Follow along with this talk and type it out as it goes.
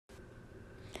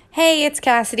Hey, it's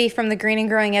Cassidy from the Green and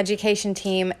Growing Education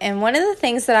team, and one of the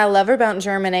things that I love about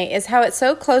Germinate is how it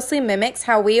so closely mimics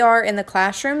how we are in the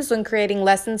classrooms when creating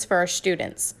lessons for our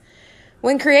students.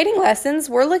 When creating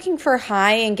lessons, we're looking for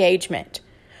high engagement.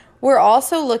 We're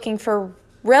also looking for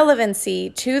relevancy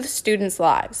to the students'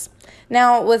 lives.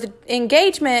 Now, with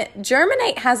engagement,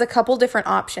 Germinate has a couple different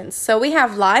options. So we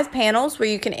have live panels where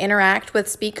you can interact with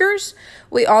speakers.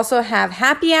 We also have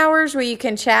happy hours where you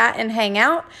can chat and hang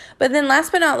out. But then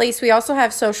last but not least, we also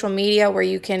have social media where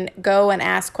you can go and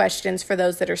ask questions for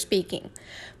those that are speaking.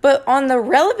 But on the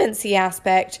relevancy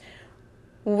aspect,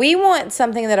 we want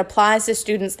something that applies to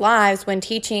students' lives when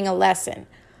teaching a lesson.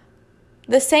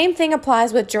 The same thing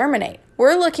applies with Germinate.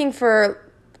 We're looking for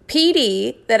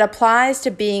PD that applies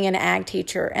to being an ag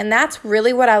teacher. And that's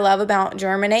really what I love about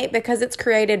Germinate because it's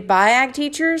created by ag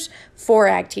teachers for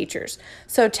ag teachers.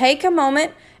 So take a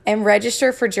moment and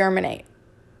register for Germinate.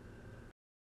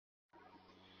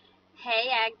 Hey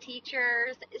ag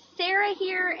teachers, Sarah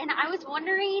here, and I was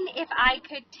wondering if I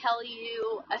could tell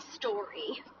you a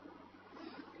story.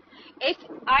 If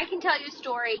I can tell you a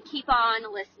story, keep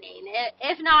on listening.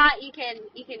 If not, you can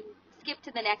skip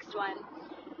to the next one.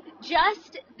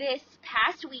 Just this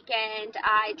past weekend,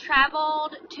 I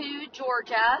traveled to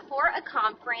Georgia for a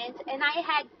conference, and I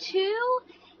had two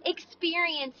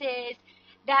experiences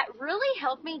that really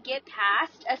helped me get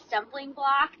past a stumbling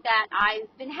block that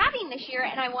I've been having this year,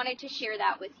 and I wanted to share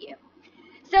that with you.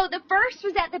 So the first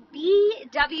was at the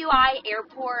BWI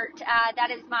Airport. That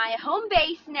is my home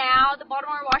base now, the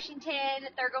Baltimore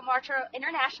Washington Thurgood Marshall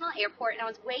International Airport, and I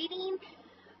was waiting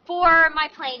for my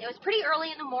plane. It was pretty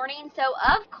early in the morning, so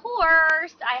of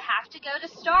course I have to go to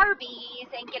Starbucks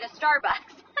and get a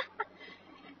Starbucks.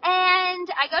 And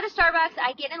I go to Starbucks,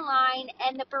 I get in line,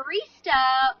 and the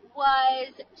barista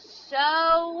was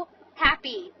so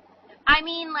happy. I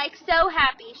mean, like, so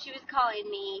happy. She was calling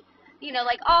me,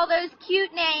 like all those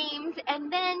cute names,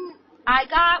 and then I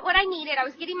got what I needed. I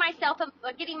was getting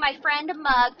getting my friend a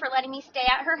mug for letting me stay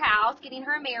at her house, getting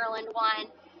her a Maryland one.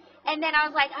 And then I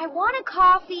was like, I want a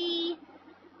coffee,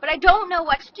 but I don't know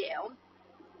what to do.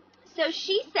 So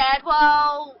she said,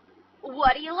 well,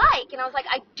 what do you like? And I was like,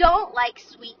 I don't like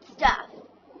sweet stuff.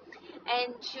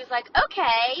 And she was like,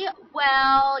 okay,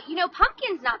 well,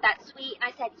 pumpkin's not that sweet.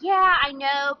 And I said, yeah, I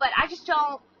know, but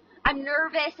I'm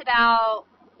nervous about,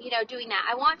 doing that.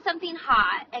 I want something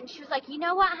hot. And she was like, you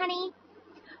know what, honey?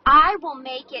 I will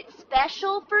make it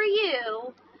special for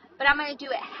you, but I'm going to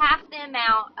do it half the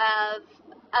amount of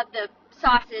the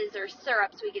sauces or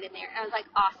syrups we get in there. And I was like,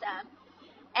 awesome.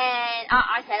 And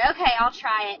I said, okay, I'll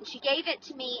try it. And she gave it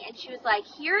to me, and she was like,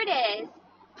 here it is.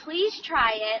 Please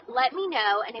try it. Let me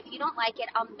know. And if you don't like it,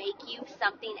 I'll make you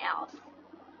something else.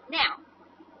 Now,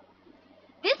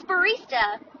 this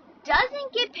barista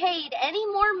doesn't get paid any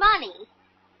more money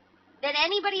than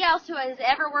anybody else who has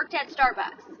ever worked at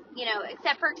Starbucks,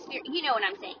 except for experience. You know what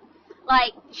I'm saying.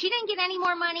 Like, she didn't get any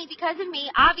more money because of me.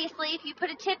 Obviously, if you put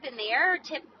a tip in there,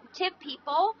 tip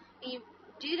people, and you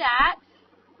do that,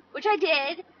 which I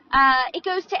did, it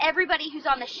goes to everybody who's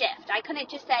on the shift. I couldn't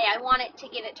just say I wanted to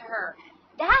give it to her.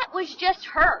 That was just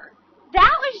her.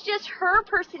 That was just her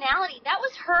personality. That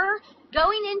was her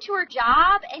going into her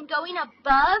job and going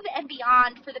above and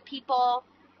beyond for the people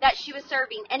that she was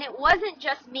serving. And it wasn't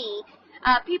just me.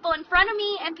 People in front of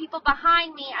me and people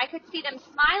behind me, I could see them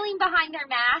smiling behind their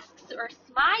masks or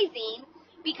smizing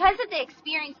because of the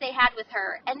experience they had with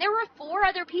her. And there were 4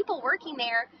 other people working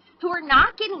there who were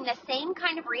not getting the same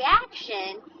kind of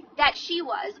reaction that she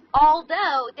was,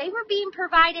 although they were being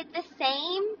provided the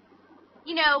same,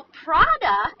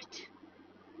 product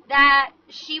that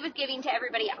she was giving to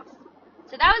everybody else.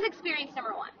 So that was experience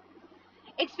number 1.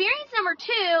 Experience number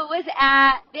 2 was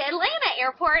at the Atlanta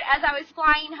airport as I was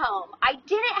flying home. I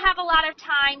didn't have a lot of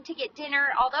time to get dinner,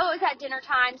 although it was at dinner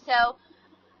time, so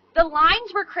the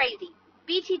lines were crazy.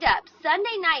 BT Dubs,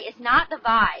 Sunday night is not the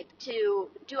vibe to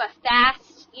do a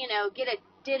fast, get a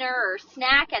dinner or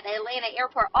snack at the Atlanta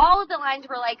airport. All of the lines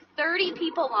were like 30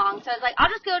 people long, so I was like, I'll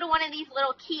just go to one of these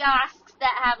little kiosks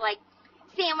that have like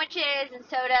sandwiches and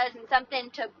sodas and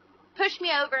something to push me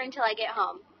over until I get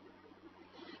home.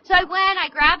 So I went, I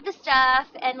grabbed the stuff,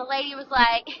 and the lady was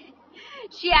like,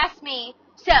 she asked me,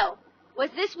 so, was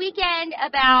this weekend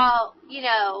about,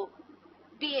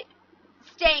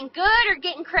 staying good or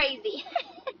getting crazy?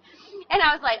 And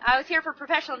I was like, I was here for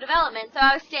professional development, so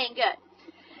I was staying good.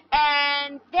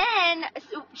 And then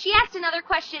she asked another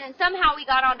question, and somehow we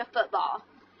got onto football.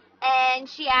 And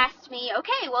she asked me,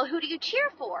 okay, well, who do you cheer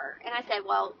for? And I said,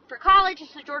 well, for college,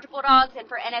 it's the Georgia Bulldogs, and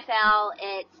for NFL,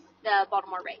 it's the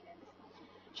Baltimore Ravens.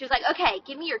 She was like, okay,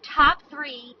 give me your top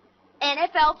 3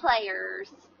 NFL players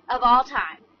of all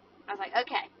time. I was like,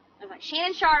 okay. I was like,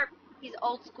 Shannon Sharp, he's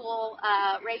old school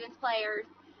Ravens player.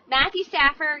 Matthew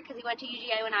Stafford, because he went to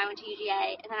UGA when I went to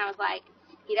UGA. And then I was like,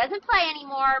 he doesn't play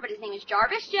anymore, but his name is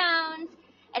Jarvis Jones,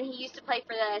 and he used to play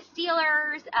for the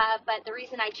Steelers. But the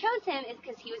reason I chose him is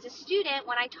because he was a student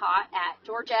when I taught at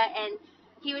Georgia, and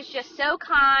he was just so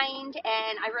kind,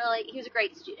 and he was a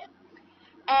great student.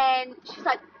 And she's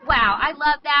like, wow, I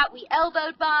love that. We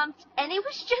elbowed bumped, and it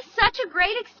was just such a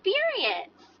great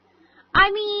experience.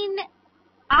 I mean,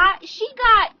 she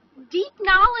got deep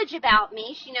knowledge about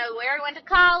me. She knows where I went to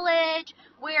college,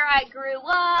 where I grew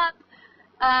up,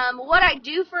 what I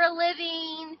do for a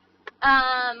living,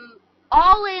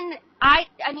 all in,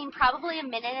 probably a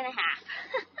minute and a half.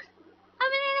 A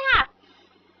minute and a half.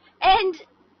 And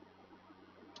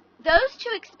those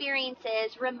two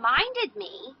experiences reminded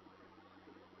me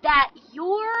that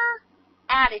your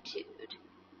attitude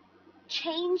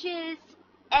changes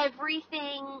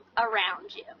everything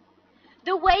around you.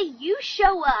 The way you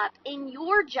show up in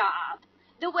your job,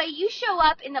 the way you show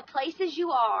up in the places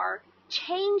you are,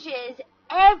 changes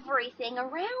everything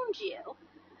around you.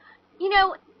 You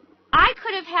know, I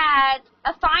could have had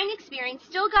a fine experience,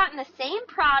 still gotten the same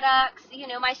products,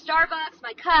 my Starbucks,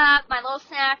 my cup, my little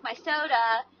snack, my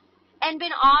soda, and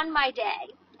been on my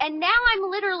day. And now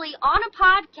I'm literally on a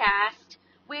podcast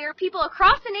where people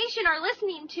across the nation are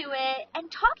listening to it and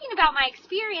talking about my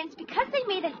experience because they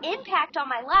made an impact on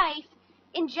my life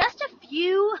in just a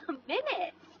few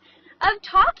minutes of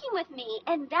talking with me.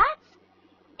 And that's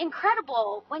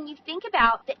incredible when you think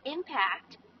about the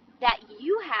impact that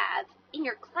you have in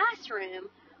your classroom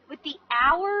with the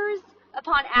hours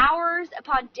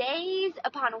upon days,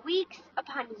 upon weeks,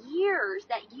 upon years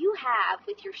that you have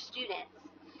with your students.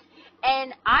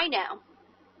 And I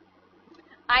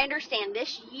understand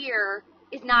this year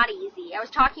is not easy. I was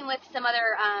talking with some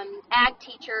other ag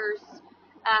teachers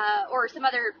or some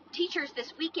other teachers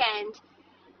this weekend,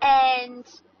 and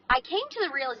I came to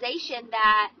the realization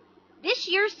that this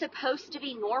year's supposed to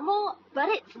be normal, but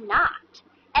it's not.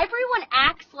 Everyone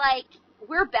acts like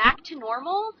we're back to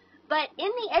normal, but in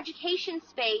the education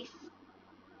space,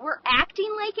 we're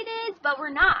acting like it is, but we're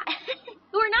not.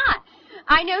 We're not.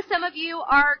 I know some of you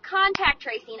are contact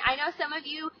tracing. I know some of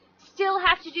you still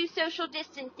have to do social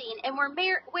distancing, and we're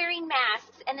wearing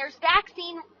masks, and there's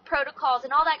vaccine protocols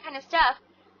and all that kind of stuff.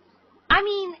 I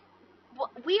mean,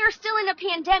 we are still in a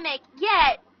pandemic,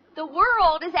 yet the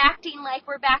world is acting like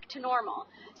we're back to normal.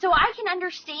 So I can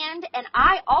understand, and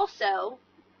I also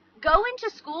go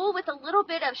into school with a little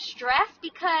bit of stress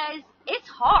because it's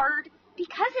hard.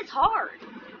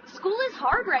 School is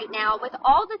hard right now with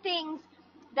all the things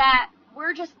that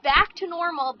we're just back to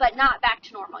normal, but not back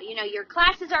to normal. Your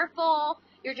classes are full,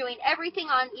 you're doing everything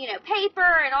on,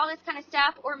 paper and all this kind of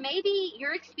stuff, or maybe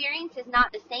your experience is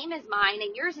not the same as mine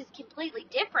and yours is completely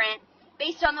different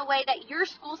based on the way that your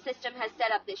school system has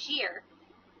set up this year.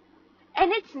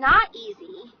 And it's not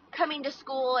easy coming to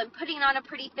school and putting on a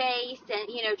pretty face and,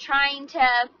 trying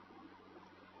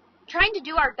to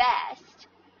do our best.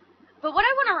 But what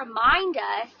I want to remind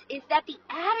us is that the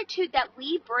attitude that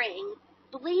we bring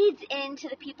bleeds into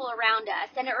the people around us.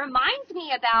 And it reminds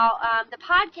me about the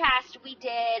podcast we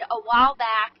did a while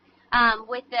back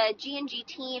with the G&G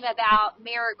team about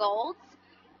marigolds.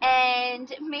 And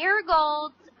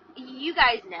marigolds, you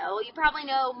guys know, you probably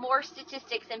know more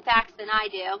statistics and facts than I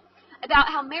do about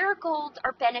how marigolds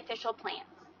are beneficial plants.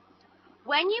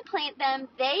 When you plant them,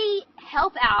 they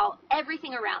help out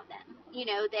everything around them.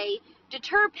 They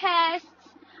deter pests,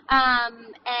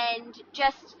 and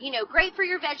just, great for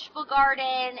your vegetable garden,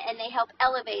 and they help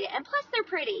elevate it. And plus, they're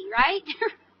pretty, right?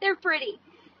 They're pretty.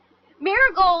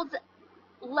 Marigolds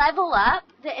level up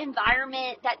the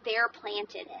environment that they're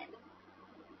planted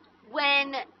in.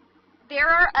 When there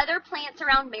are other plants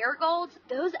around marigolds,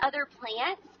 those other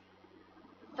plants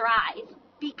thrive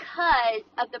because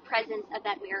of the presence of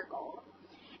that marigold.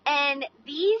 And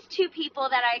these two people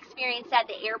that I experienced at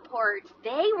the airport,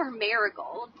 they were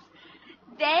marigolds.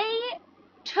 They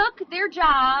took their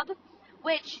job,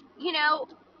 which,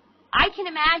 I can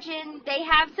imagine they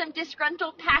have some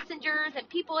disgruntled passengers and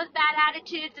people with bad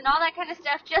attitudes and all that kind of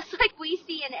stuff, just like we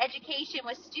see in education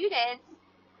with students,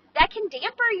 that can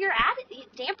damper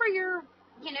your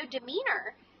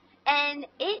demeanor. And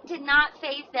it did not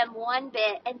faze them one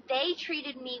bit, and they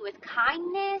treated me with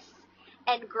kindness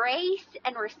and grace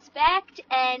and respect,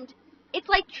 and it's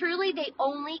like truly they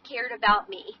only cared about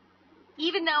me.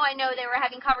 Even though I know they were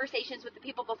having conversations with the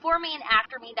people before me and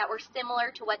after me that were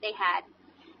similar to what they had.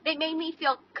 They made me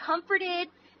feel comforted.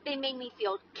 They made me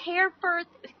feel cared for.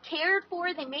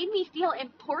 They made me feel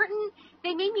important.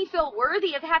 They made me feel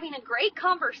worthy of having a great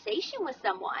conversation with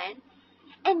someone.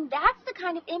 And that's the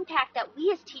kind of impact that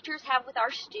we as teachers have with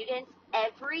our students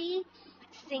every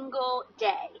single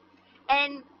day.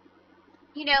 And,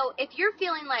 if you're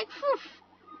feeling like, whew,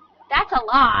 that's a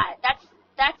lot,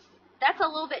 that's a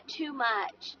little bit too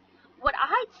much, what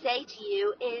I'd say to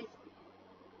you is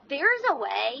there's a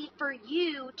way for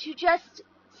you to just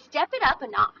step it up a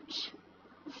notch.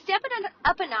 Step it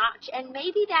up a notch, and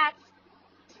maybe that's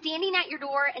standing at your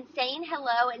door and saying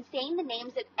hello and saying the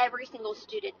names of every single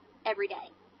student every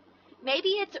day. Maybe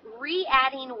it's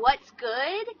re-adding what's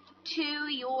good to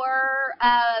your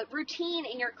routine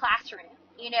in your classroom,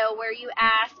 where you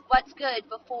ask what's good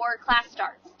before class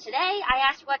starts. Today, I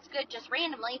asked what's good just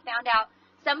randomly, found out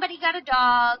somebody got a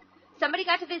dog, somebody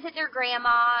got to visit their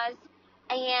grandmas,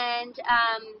 and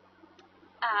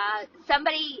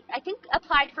somebody, I think,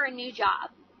 applied for a new job.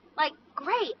 Like,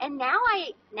 great, and now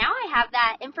I have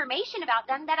that information about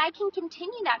them that I can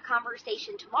continue that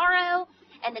conversation tomorrow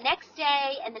and the next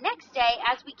day and the next day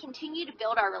as we continue to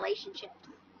build our relationships.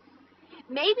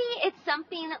 Maybe it's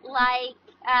something like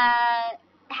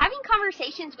having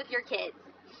conversations with your kids.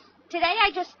 Today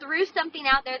I just threw something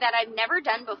out there that I've never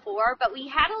done before, but we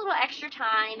had a little extra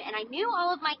time, and I knew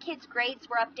all of my kids' grades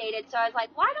were updated, so I was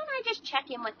like, why don't I just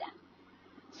check in with them?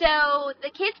 So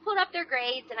the kids pulled up their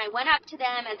grades, and I went up to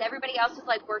them as everybody else was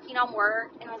like working on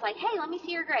work, and I was like, hey, let me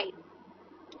see your grade.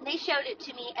 And they showed it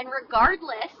to me, and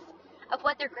regardless of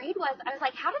what their grade was, I was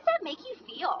like, how does that make you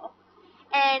feel?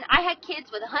 And I had kids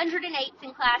with 108s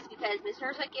in class because Ms.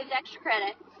 Nerswick gives extra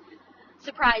credit,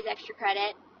 surprise extra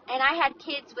credit, and I had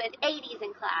kids with 80s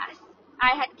in class.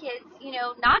 I had kids,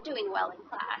 not doing well in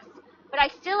class, but I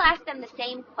still asked them the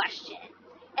same question.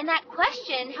 And that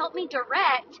question helped me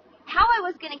direct how I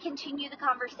was going to continue the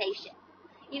conversation.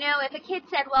 If a kid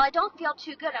said, well, I don't feel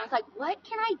too good, I was like, what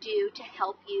can I do to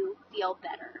help you feel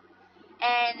better?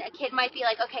 And a kid might be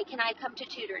like, okay, can I come to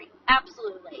tutoring?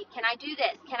 Absolutely. Can I do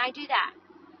this? Can I do that?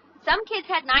 Some kids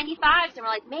had 95s and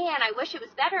were like, man, I wish it was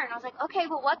better. And I was like, okay,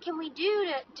 well, what can we do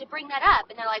to bring that up?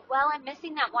 And they're like, well, I'm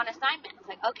missing that one assignment. I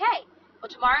was like, okay, well,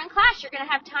 tomorrow in class, you're going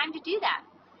to have time to do that.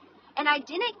 And I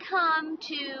didn't come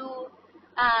to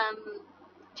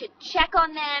check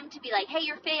on them, to be like, hey,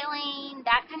 you're failing,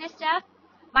 that kind of stuff.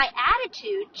 My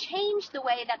attitude changed the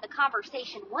way that the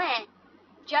conversation went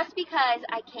just because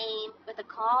I came with a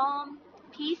calm,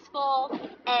 peaceful,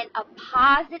 and a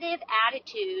positive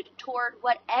attitude toward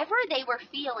whatever they were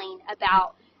feeling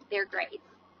about their grades.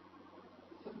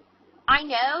 I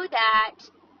know that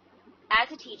as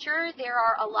a teacher, there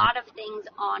are a lot of things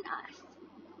on us.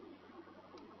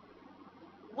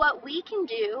 What we can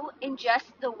do in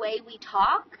just the way we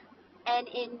talk and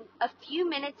in a few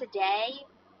minutes a day,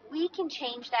 we can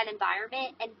change that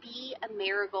environment and be a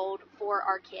marigold for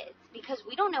our kids because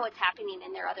we don't know what's happening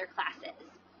in their other classes.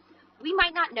 We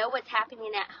might not know what's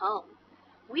happening at home.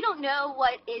 We don't know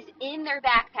what is in their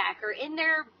backpack or in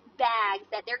their bags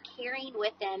that they're carrying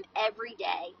with them every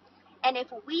day. And if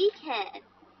we can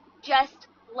just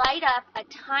light up a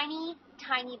tiny,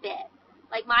 tiny bit,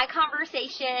 like my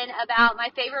conversation about my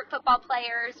favorite football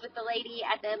players with the lady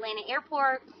at the Atlanta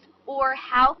airport, or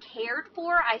how cared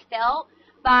for I felt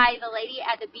by the lady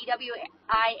at the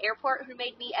BWI airport who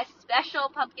made me a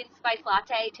special pumpkin spice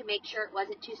latte to make sure it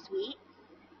wasn't too sweet.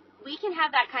 We can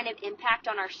have that kind of impact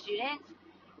on our students,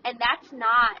 and that's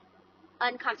not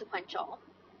unconsequential.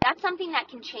 That's something that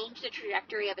can change the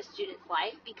trajectory of a student's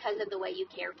life because of the way you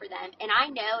care for them. And I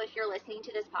know if you're listening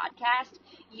to this podcast,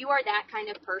 you are that kind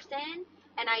of person,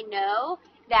 and I know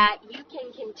that you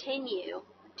can continue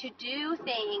to do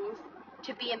things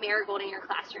to be a marigold in your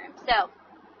classroom. So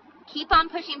keep on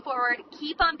pushing forward,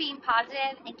 keep on being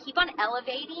positive, and keep on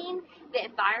elevating the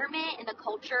environment and the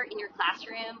culture in your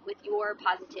classroom with your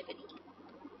positivity.